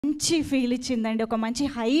మంచి ఫీల్ ఇచ్చిందండి, ఒక మంచి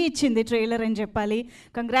హై ఇచ్చింది ట్రైలర్ అని చెప్పాలి.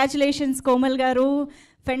 కంగ్రాచులేషన్స్ కోమల్ గారు,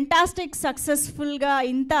 ఫెంటాస్టిక్, సక్సెస్ఫుల్గా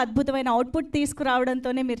ఇంత అద్భుతమైన అవుట్పుట్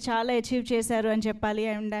తీసుకురావడంతోనే మీరు చాలా అచీవ్ చేశారు అని చెప్పాలి.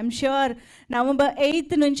 And I'm sure November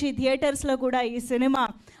 8th నుంచి థియేటర్స్లో కూడా ఈ సినిమా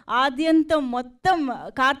ఆద్యంతం మొత్తం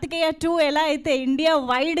కార్తికేయ 2 ఎలా అయితే ఇండియా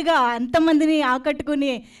వైడ్గా అంతమందిని ఆకట్టుకుని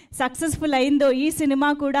సక్సెస్ఫుల్ అయిందో, ఈ సినిమా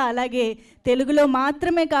కూడా అలాగే తెలుగులో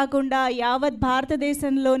మాత్రమే కాకుండా యావత్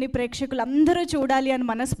భారతదేశంలోని ప్రేక్షకులు అందరూ చూడాలి అని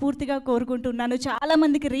మనస్ఫూర్తిగా కోరుకుంటున్నాను.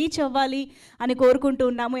 చాలామందికి రీచ్ అవ్వాలి అని కోరుకుంటూ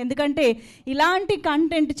ఉన్నాము. ఎందుకంటే ఇలాంటి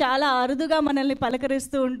కంటెంట్ చాలా అరుదుగా మనల్ని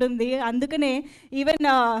పలకరిస్తూ ఉంటుంది. అందుకనే ఈవెన్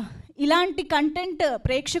ఇలాంటి కంటెంట్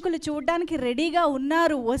ప్రేక్షకులు చూడడానికి రెడీగా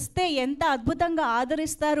ఉన్నారు, వస్తే ఎంత అద్భుతంగా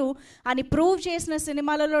ఆదరిస్తారు అని ప్రూవ్ చేసిన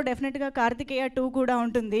సినిమాలలో డెఫినెట్గా కార్తికేయ 2 కూడా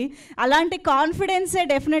ఉంటుంది. అలాంటి కాన్ఫిడెన్సే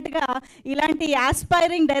డెఫినెట్గా ఇలాంటి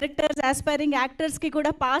ఆస్పైరింగ్ డైరెక్టర్స్, ఆస్పైరింగ్ యాక్టర్స్కి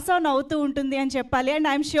కూడా పాస్ ఆన్ అవుతూ ఉంటుంది అని చెప్పాలి. And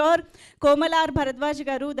I'm sure Komal Bharadwaj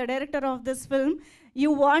గారు, the director of this film, you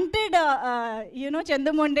wanted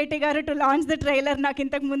చందుమొండెట్టి గారు టు లాంచ్ ద ట్రైలర్. నాకు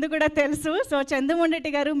ఇంతకు ముందు కూడా తెలుసు. సో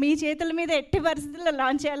చందుమొండెట్టి గారు మీ చేతుల మీద ఎట్టి పరిస్థితుల్లో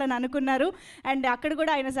లాంచ్ చేయాలని అనుకున్నారు, అండ్ అక్కడ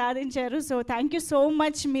కూడా ఆయన సాధించారు. So thank you so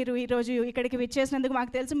much. మీరు ఈరోజు ఇక్కడికి విచ్చేసినందుకు.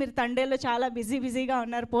 మాకు తెలుసు మీరు తండేల్లో చాలా బిజీగా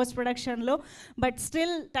ఉన్నారు పోస్ట్ ప్రొడక్షన్లో, బట్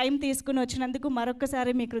స్టిల్ టైం తీసుకుని వచ్చినందుకు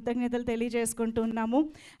మరొకసారి మీ కృతజ్ఞతలు తెలియజేసుకుంటున్నాము.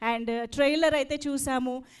 అండ్ ట్రైలర్ అయితే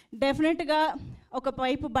చూసాము. డెఫినెట్గా ఒక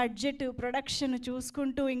వైపు బడ్జెట్ ప్రొడక్షన్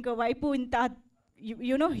చూసుకుంటూ, ఇంకో వైపు ఇంత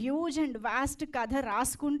హ్యూజ్ అండ్ వాస్ట్ కథ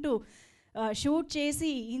రాసుకుంటూ షూట్ చేసి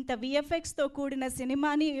ఇంత విఎఫ్ఎక్స్తో కూడిన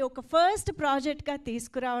సినిమాని ఒక ఫస్ట్ ప్రాజెక్ట్గా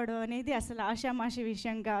తీసుకురావడం అనేది అసలు ఆషామాషి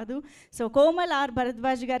విషయం కాదు. సో కోమల్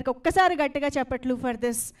భరద్వాజ్ గారికి ఒక్కసారి గట్టిగా చెప్పట్లు for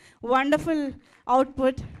this wonderful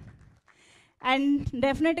output. And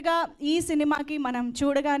డెఫినెట్గా ఈ సినిమాకి మనం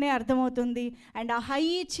చూడగానే అర్థమవుతుంది. అండ్ ఆ హై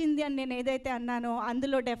ఇచ్చింది అని నేను ఏదైతే అన్నానో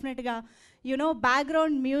అందులో డెఫినెట్గా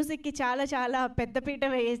బ్యాక్గ్రౌండ్ మ్యూజిక్కి చాలా పెద్దపీట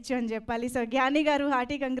వేయచ్చు అని చెప్పాలి. సో జ్ఞాని గారు,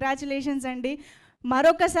 హార్టీ కంగ్రాచులేషన్స్ అండి.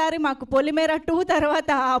 మరొకసారి మాకు పొలిమేర 2 తర్వాత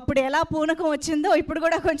అప్పుడు ఎలా పూనకం వచ్చిందో ఇప్పుడు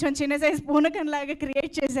కూడా కొంచెం చిన్న సైజ్ పూనకం లాగా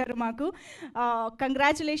క్రియేట్ చేశారు మాకు.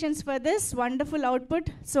 Congratulations for this wonderful output.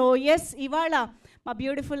 So yes, ఇవాళ మా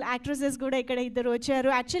బ్యూటిఫుల్ యాక్ట్రెసెస్ కూడా ఇక్కడ ఇద్దరు వచ్చారు.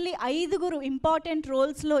 యాక్చువల్లీ 5 ఇంపార్టెంట్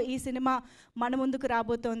రోల్స్లో ఈ సినిమా మన ముందుకు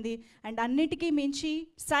రాబోతోంది. అండ్ అన్నిటికీ మించి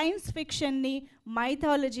సైన్స్ ఫిక్షన్ని,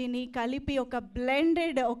 మైథాలజీని కలిపి ఒక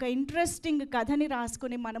బ్లెండెడ్, ఒక ఇంట్రెస్టింగ్ కథని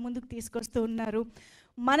రాసుకుని మన ముందుకు తీసుకొస్తూ ఉన్నారు.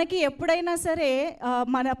 మనకి ఎప్పుడైనా సరే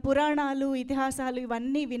మన పురాణాలు, ఇతిహాసాలు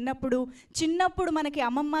ఇవన్నీ విన్నప్పుడు, చిన్నప్పుడు మనకి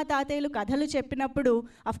అమ్మమ్మ తాతయ్యలు కథలు చెప్పినప్పుడు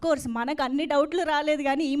అఫ్కోర్స్ మనకు అన్ని డౌట్లు రాలేదు,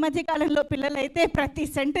 కానీ ఈ మధ్య కాలంలో పిల్లలైతే ప్రతి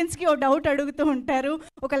సెంటెన్స్కి ఒక డౌట్ అడుగుతూ ఉంటారు,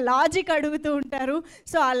 ఒక లాజిక్ అడుగుతూ ఉంటారు.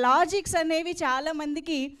 సో ఆ లాజిక్స్ అనేవి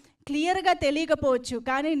చాలామందికి క్లియర్గా తెలియకపోవచ్చు,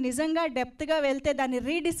 కానీ నిజంగా డెప్త్గా వెళ్తే దాన్ని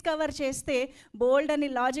రీడిస్కవర్ చేస్తే బోల్డ్ అని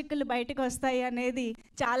లాజిక్లు బయటకు వస్తాయి అనేది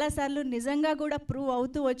చాలాసార్లు నిజంగా కూడా ప్రూవ్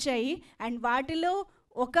అవుతూ వచ్చాయి. అండ్ వాటిలో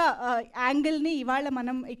ఒక యాంగిల్ని ఇవాళ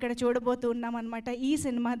మనం ఇక్కడ చూడబోతూ ఉన్నాం అనమాట ఈ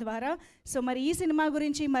సినిమా ద్వారా. సో మరి ఈ సినిమా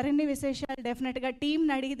గురించి మరిన్ని విశేషాలు డెఫినెట్గా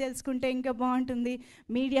టీంని అడిగి తెలుసుకుంటే ఇంకా బాగుంటుంది.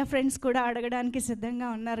 మీడియా ఫ్రెండ్స్ కూడా అడగడానికి సిద్ధంగా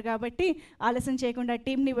ఉన్నారు కాబట్టి ఆలస్యం చేయకుండా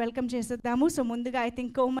టీంని వెల్కమ్ చేసేద్దాము. సో ముందుగా ఐ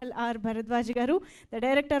థింక్ కోమల్ భరద్వాజ్ గారు, ద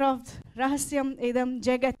డైరెక్టర్ ఆఫ్ రహస్యం ఇదం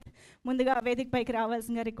జగత్, ముందుగా వేదిక పైకి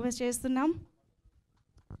రావాల్సిందిగా రిక్వెస్ట్ చేస్తున్నాం.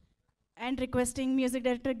 అండ్ రిక్వెస్టింగ్ మ్యూజిక్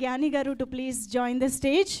డైరెక్టర్ జ్ఞాని గారు to please join the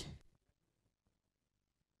stage.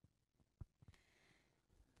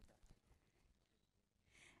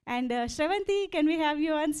 And Sravanthi, can we have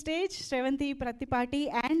you on stage? Sravanthi Prattipati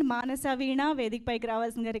and Manasa Veena వేదిక పైకి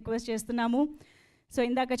రావాల్సిందిగా రిక్వెస్ట్ చేస్తున్నాము. సో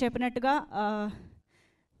ఇందాక చెప్పినట్టుగా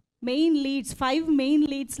మెయిన్ లీడ్స్, 5 మెయిన్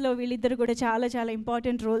లీడ్స్లో వీళ్ళిద్దరు కూడా చాలా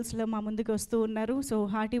ఇంపార్టెంట్ రోల్స్లో మా ముందుకు వస్తూ ఉన్నారు. So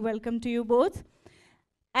hearty welcome to you both.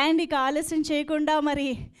 And ఇక ఆలస్యం చేయకుండా మరి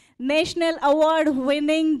national award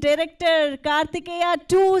winning director Karthikeya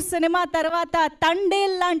 2 cinema తర్వాత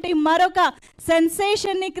తండేల్ లాంటి మరొక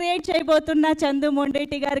సెన్సేషన్ని క్రియేట్ చేయబోతున్న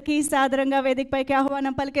చందుమొండెట్టి గారికి సాదరంగా వేదికపైకి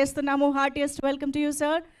ఆహ్వానం పలికేస్తున్నాము. Heartiest welcome to you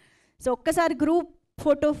sir. So ఒక్కసారి group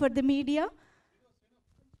photo for the media.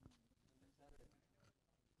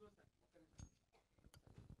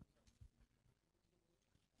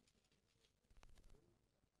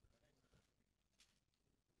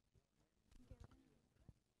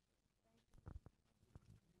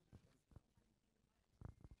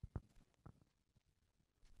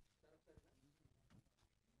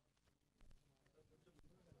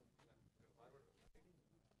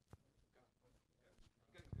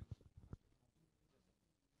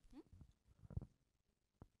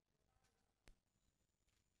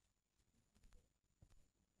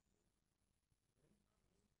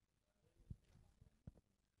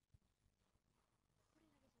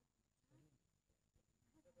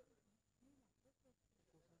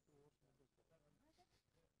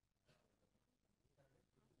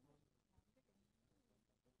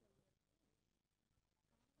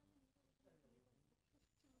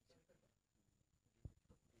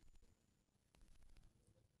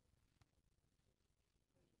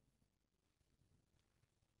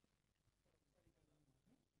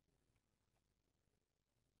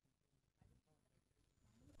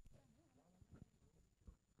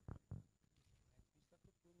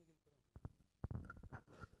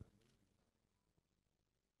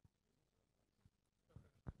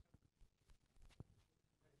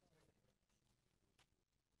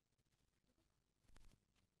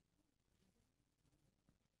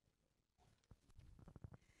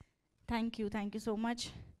 Thank you so much.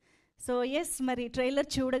 So yes, మరి ట్రైలర్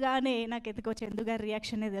చూడగానే నాకు ఎదుకో చందు గారి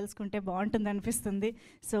రియాక్షనే తెలుసుకుంటే బాగుంటుంది అనిపిస్తుంది.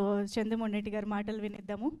 సో చందు మొన్నటి గారి మాటలు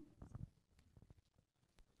వినిద్దాము.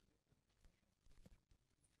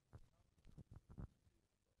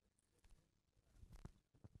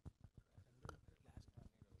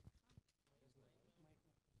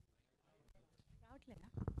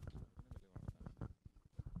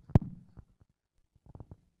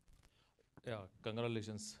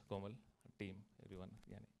 Congratulations Komal, team, everyone.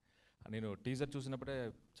 నేను టీజర్ చూసినప్పుడే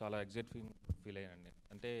చాలా ఫీల్ అయ్యానండి.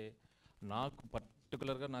 అంటే నాకు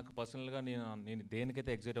పర్టికులర్గా, నాకు పర్సనల్గా నేను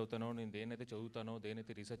దేనికైతే ఎగ్జైట్ అవుతానో, నేను దేనైతే చదువుతానో,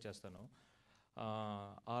 దేనైతే రీసెర్చ్ చేస్తానో,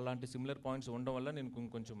 అలాంటి సిమిలర్ పాయింట్స్ ఉండడం వల్ల నేను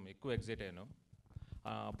కొంచెం ఎక్కువ ఎగ్జైట్ అయ్యాను.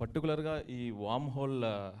 పర్టికులర్గా ఈ వామ్ హోల్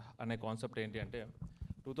అనే కాన్సెప్ట్ ఏంటి అంటే,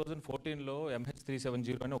 2014లో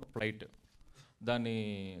MH370 అనే ఒక ఫ్లైట్, దాని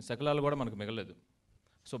శకలాలు కూడా మనకు మిగలేదు.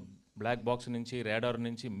 సో బ్లాక్ బాక్స్ నుంచి, రాడార్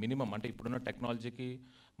నుంచి మినిమం అంటే ఇప్పుడున్న టెక్నాలజీకి,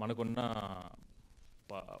 మనకున్న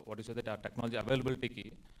వాట్ ఇస్ ఆ టెక్నాలజీ అవైలబిలిటీకి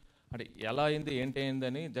అంటే ఎలా అయింది, ఏంటి అయింది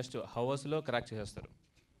అని జస్ట్ హవర్స్లో క్రాక్ చేసేస్తారు.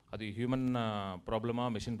 అది హ్యూమన్ ప్రాబ్లమా,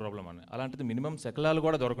 మెషిన్ ప్రాబ్లమా అని. అలాంటిది మినిమం శకలాలు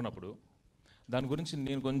కూడా దొరకనప్పుడు దాని గురించి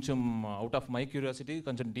నేను కొంచెం అవుట్ ఆఫ్ మై క్యూరియాసిటీ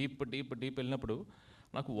కొంచెం డీప్ వెళ్ళినప్పుడు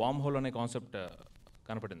నాకు వామ్ హోల్ అనే కాన్సెప్ట్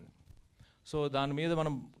కనపడింది. సో దాని మీద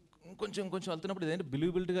మనం కొంచెం వెళ్తున్నప్పుడు ఇదేంటి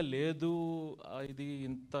బిలీవబిలిటీగా లేదు, ఇది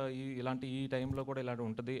ఇలాంటి ఈ టైంలో కూడా ఇలాంటి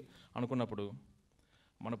ఉంటుంది అనుకున్నప్పుడు,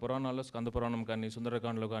 మన పురాణాల్లో స్కంద పురాణం కానీ,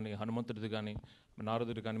 సుందరకాండలో కానీ, హనుమంతుడిది కానీ,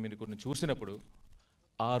 నారదుడి కానీ మీరు కొన్ని చూసినప్పుడు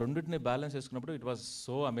ఆ రెండింటిని బ్యాలెన్స్ చేసుకున్నప్పుడు it was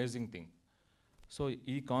so amazing thing. So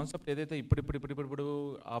ఈ కాన్సెప్ట్ ఏదైతే ఇప్పుడు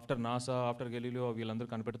ఆఫ్టర్ నాసా, ఆఫ్టర్ గెలీలియో వీళ్ళందరూ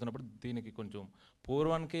కనిపెడుతున్నప్పుడు దీనికి కొంచెం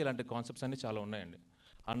పూర్వానికి ఇలాంటి కాన్సెప్ట్స్ అన్నీ చాలా ఉన్నాయండి.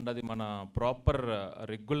 అండ్ అది మన ప్రాపర్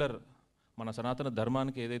రెగ్యులర్ మన సనాతన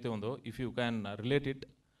ధర్మానికి ఏదైతే ఉందో, if you can relate it,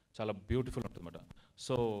 చాలా బ్యూటిఫుల్ ఉంటుందన్నమాట.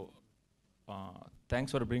 So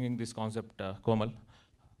thanks for bringing this concept Komal,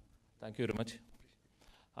 thank you very much.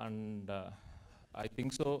 And I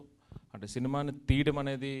think so, అంటే సినిమాని తీయడం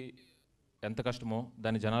అనేది ఎంత కష్టమో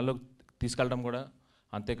దాన్ని జనాల్లో తీసుకెళ్ళడం కూడా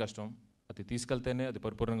అంతే కష్టం. అది తీసుకెళ్తేనే అది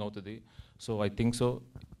పరిపూర్ణంగా అవుతుంది. So I think so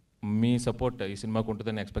me support ఈ సినిమాకు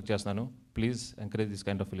ఉంటుందని ఎక్స్పెక్ట్ చేస్తున్నాను. Please encourage this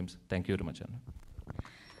kind of films. Thank you very much అన్న.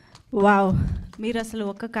 వావ్, మీరు అసలు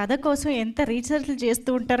ఒక కథ కోసం ఎంత రీసెర్చ్లు చేస్తూ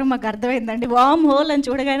ఉంటారో మాకు అర్థమైందండి. వామ్ హోల్ అని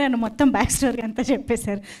చూడగానే నన్ను మొత్తం బ్యాక్ స్టోరీ అంతా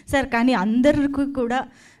చెప్పేశారు సార్. కానీ అందరికీ కూడా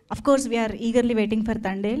of course we are eagerly waiting for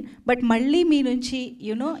Thandel, but మళ్ళీ మీ నుంచి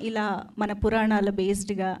ఇలా మన పురాణాల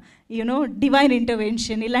బేస్డ్గా డివైన్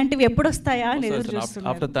ఇంటర్వెన్షన్ ఇలాంటివి ఎప్పుడు వస్తాయా అని ఎదురు చూస్తున్నాను.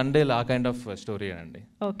 ఆఫ్టర్ తండేల్ ఆ కైండ్ ఆఫ్ స్టోరీ అండి.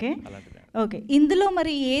 ఓకే, ఇందులో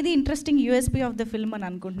మరి ఏది interesting USP of the film అని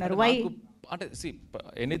అనుకుంటున్నారు? వై అంటే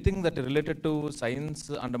anything that related to science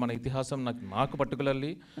and మన ఇతిహాసం నాకు పర్టికులర్లీ,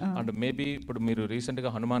 అండ్ మేబీ ఇప్పుడు మీరు రీసెంట్గా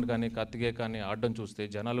హనుమాన్ కానీ, కార్తికేయ కానీ ఆడడం చూస్తే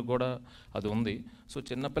జనాలకు కూడా అది ఉంది. సో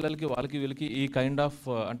చిన్నపిల్లలకి వాళ్ళకి వీళ్ళకి ఈ కైండ్ ఆఫ్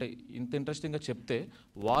అంటే ఇంత ఇంట్రెస్టింగ్గా చెప్తే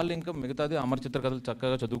వాళ్ళు ఇంకా మిగతాది అమరచిత్ర కథలు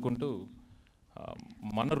చక్కగా చదువుకుంటూ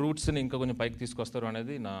మన రూట్స్ని ఇంకా కొంచెం పైకి తీసుకొస్తారు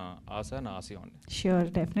అనేది నా ఆశయం అండి. Sure,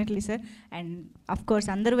 definitely sir. And of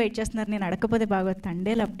course అందరూ వెయిట్ చేస్తున్నారు, నేను అడగకపోతే బాగా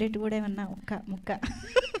తండేల్ అప్డేట్ కూడా ఏమన్నా ఒక్క ముక్క.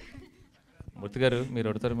 మూర్తి గారు మీరు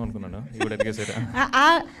అడుగుతారేమో అనుకున్నాను, ఇప్పుడు అడిగేసారా?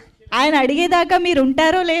 ఆయన అడిగేదాకా మీరు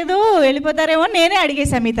ఉంటారో లేదో వెళ్ళిపోతారేమో నేనే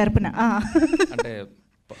అడిగేశాను మీ తరపున. అంటే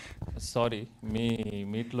సారీ,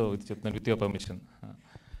 మీట్లో ఇది చెప్తున్నాను విత్ యువర్ పర్మిషన్.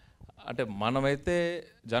 అంటే మనమైతే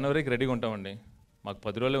జనవరికి రెడీగా ఉంటామండి. మాకు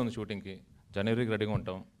 10 రోజులే ఉంది షూటింగ్కి, జనవరికి రెడీగా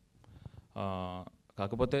ఉంటాం.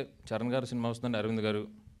 కాకపోతే చరణ్ గారు సినిమా వస్తుందని అరవింద్ గారు,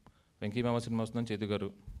 వెంకీ మామ సినిమా వస్తుందని చేతు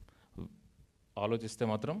గారు ఆలోచిస్తే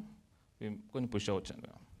మాత్రం కొంచెం పుష్ అవ్వచ్చండి.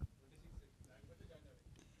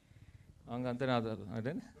 అంతేనా?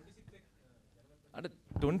 అంటే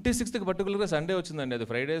 26కి పర్టికులర్గా సండే వచ్చిందండి. అది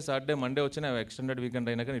ఫ్రైడే, సాటర్డే, మండే వచ్చిన ఎక్స్టెండెడ్ వీకెండ్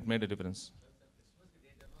అయినా కానీ ఇట్ మేడ్ ఎ డిఫరెన్స్.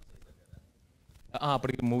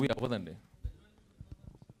 అప్పటికి మూవీ అవ్వదండి.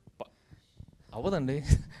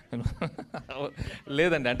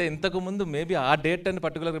 లేదండి, అంటే ఇంతకుముందు మేబీ ఆ డేట్ అని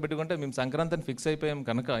పర్టికులర్గా పెట్టుకుంటే మేము సంక్రాంతిని ఫిక్స్ అయిపోయాం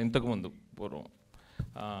కనుక, ఇంతకుముందు పూర్వం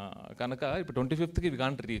కనుక ఇప్పుడు 25కి we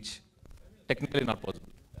can't reach, technically not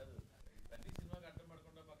possible.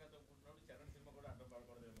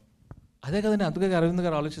 అదే కదండి, అందుకే అరవింద్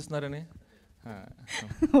గారు ఆలోచిస్తున్నారని.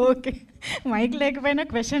 ఓకే, మైక్ లేకపోయినా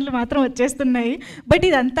క్వశ్చన్లు మాత్రం వచ్చేస్తున్నాయి. బట్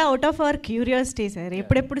ఇదంతా out of our curiosity sir.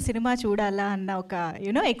 ఎప్పుడెప్పుడు సినిమా చూడాలా అన్న ఒక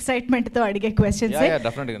ఎక్సైట్మెంట్తో అడిగే questions.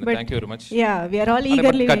 Yeah, we are all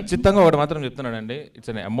eagerly. ఖచ్చితంగా ఒకటి మాత్రం చెప్తున్నానండి,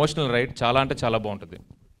 ఇట్స్ ఎన్ ఎమోషనల్ రైడ్. చాలా అంటే చాలా బాగుంటుంది.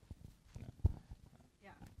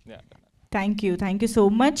 Thank you so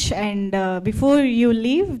much. And before you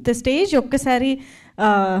leave the stage ఒక్కసారి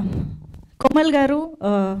కోమల్ గారు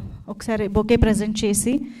ఒకసారి బొకే ప్రజెంట్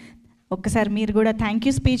చేసి ఒక్కసారి మీరు కూడా థ్యాంక్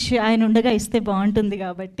యూ స్పీచ్ ఆయన ఉండగా ఇస్తే బాగుంటుంది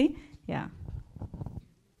కాబట్టి. Yeah,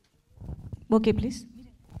 okay please.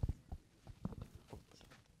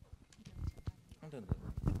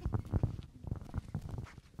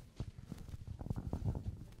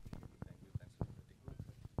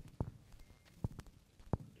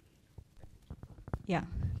 Yeah,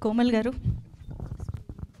 Komal గారు.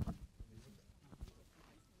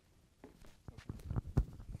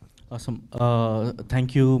 Awesome. Thank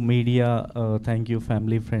you, media. Thank you,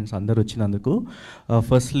 family, friends. Andaru వచ్చినందుకు.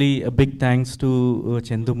 Firstly, a big thanks to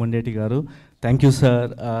Chendu Mondeti garu. Thank you, sir.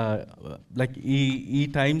 Like ఈ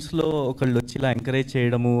టైమ్స్లో ఒకళ్ళు వచ్చి ఇలా ఎంకరేజ్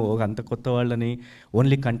చేయడము, ఒక అంత కొత్త వాళ్ళని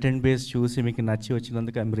ఓన్లీ కంటెంట్ బేస్ చూసి మీకు నచ్చి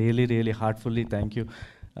వచ్చినందుకు I'm really heartfully thank you.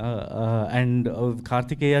 And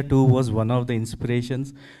Karthikeya 2 was one of the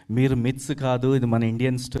inspirations. మీరు మిత్స్ కాదు, ఇది మన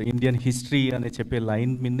ఇండియన్ హిస్టరీ అని చెప్పే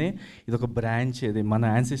లైన్ మీదే ఇది ఒక బ్రాంచ్. ఇది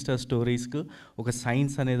మన యాన్సిస్టర్ స్టోరీస్కు ఒక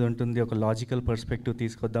సైన్స్ అనేది ఉంటుంది, ఒక లాజికల్ పర్స్పెక్టివ్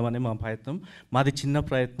తీసుకొద్దామని మా ప్రయత్నం. మాది చిన్న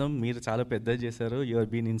ప్రయత్నం, మీరు చాలా పెద్దది చేశారు. You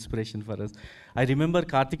are been inspiration for us. I remember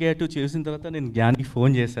Karthikeya 2 చూసిన తర్వాత నేను జ్ఞానికి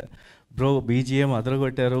ఫోన్ చేశాను, బ్రో బీజిఎం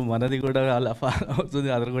అదరగొట్టారు, మనది కూడా అలా ఫాలో అవుతుంది,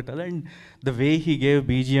 అదరగొట్టాలి. And the way he gave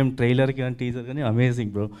BGM ట్రైలర్కి కానీ టీజర్ కానీ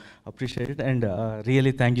amazing bro, appreciate it. And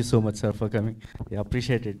really thank you so much sir for coming.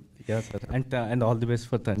 Appreciate it. Yeah sir, and all the best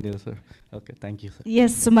for తండ్రి sir. Okay, thank you sir.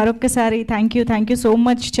 Yes, మరొక్కసారి thank you so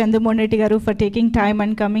much Chandu మొండెటి గారు for taking time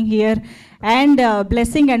and coming here and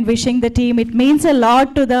blessing and wishing the team. It means a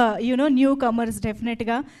lot to the new comers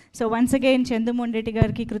డెఫినెట్గా. So once again Chandu మొండెటి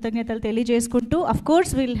గారికి కృతజ్ఞతలు తెలియజేసుకుంటూ, of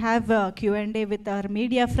course will have Q&A with our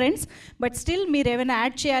media friends, but still మీరు ఏమైనా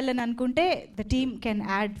add చేయాలని అనుకుంటే the team can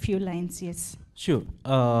add few lines. Yes sure.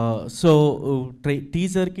 So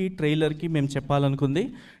టీజర్కి ట్రైలర్కి మేము చెప్పాలనుకుంది,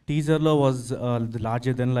 టీజర్లో was the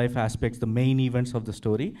larger than life aspects, the main events of the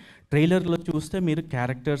story. ట్రైలర్లో చూస్తే మీరు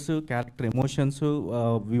character emotions,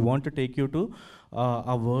 we want to take you to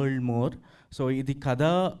ఆ వరల్డ్ మోర్. సో ఇది కథ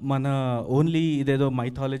మన only ఇదేదో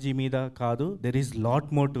మైథాలజీ మీద కాదు, there is lot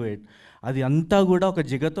more to it. అది అంతా కూడా ఒక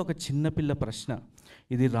జగత్, ఒక చిన్నపిల్ల ప్రశ్న.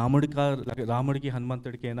 ఇది రాముడికి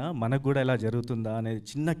హనుమంతుడికైనా మనకు కూడా ఎలా జరుగుతుందా అనేది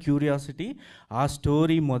చిన్న క్యూరియాసిటీ. ఆ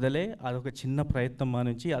స్టోరీ మొదలే అదొక చిన్న ప్రయత్నం మా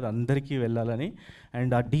నుంచి, అది అందరికీ వెళ్ళాలని.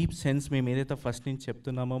 అండ్ ఆ డీప్ సెన్స్ మేము ఏదైతే ఫస్ట్ నుంచి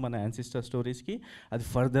చెప్తున్నామో మన యాన్సిస్టర్ స్టోరీస్కి, అది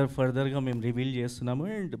ఫర్దర్గా మేము రివీల్ చేస్తున్నాము.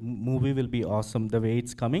 And movie will be awesome the way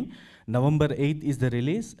it's coming. November 8th is the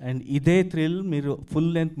release, and ఇదే థ్రిల్ మీరు ఫుల్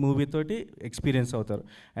లెంత్ మూవీ తోటి ఎక్స్పీరియన్స్ అవుతారు.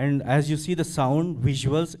 And as you see the sound,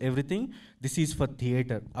 visuals, everything, this is for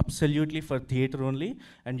theatre, absolutely for theatre only,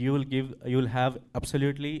 and you will have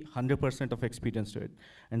absolutely 100% of experience to it.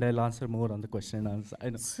 And I'll answer more on the question and answer. I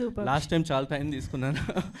know. Super. Last time chaala time తీసుకున్నాను.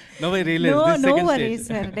 Now I realize this no second worries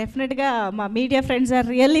stage. sir, definitely మా media friends are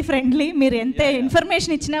really friendly. మీరు ఎంత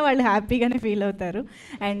information ఇచ్చినా వాళ్ళు హ్యాపీగానే feel అవుతారు.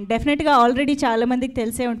 And డెఫినెట్గా already చాలా మందికి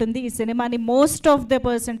తెలిసే ఉంటుంది ఈ సినిమాని. Most of the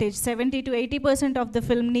percentage 70 to 80% of the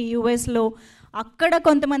ఫిల్మ్ని యూఎస్లో అక్కడ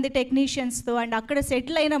కొంతమంది టెక్నీషియన్స్తో అండ్ అక్కడ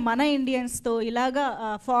సెటిల్ అయిన మన ఇండియన్స్తో ఇలాగా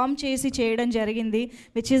ఫామ్ చేసి చేయడం జరిగింది,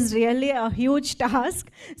 which is really a huge task.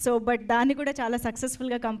 So but దాన్ని కూడా చాలా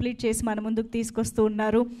సక్సెస్ఫుల్గా కంప్లీట్ చేసి మన ముందుకు తీసుకొస్తూ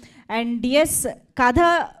ఉన్నారు. అండ్ ఎస్,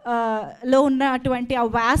 కథలో ఉన్నటువంటి ఆ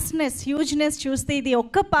వాస్ట్నెస్, హ్యూజ్నెస్ చూస్తే ఇది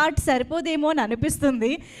ఒక్క పార్ట్ సరిపోదేమో అని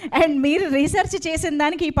అనిపిస్తుంది. అండ్ మీరు రీసెర్చ్ చేసిన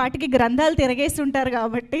దానికి ఈ పాటికి గ్రంథాలు తిరగేస్తుంటారు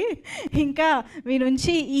కాబట్టి ఇంకా మీ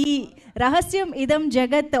నుంచి ఈ రహస్యం ఇదం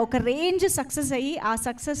జగత్ ఒక రేంజ్ సక్సెస్ అయ్యి ఆ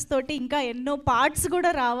సక్సెస్ తోటి ఇంకా ఎన్నో పార్ట్స్ కూడా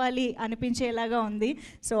రావాలి అనిపించేలాగా ఉంది.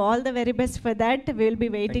 So all the very best for that. Will be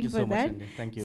waiting for that.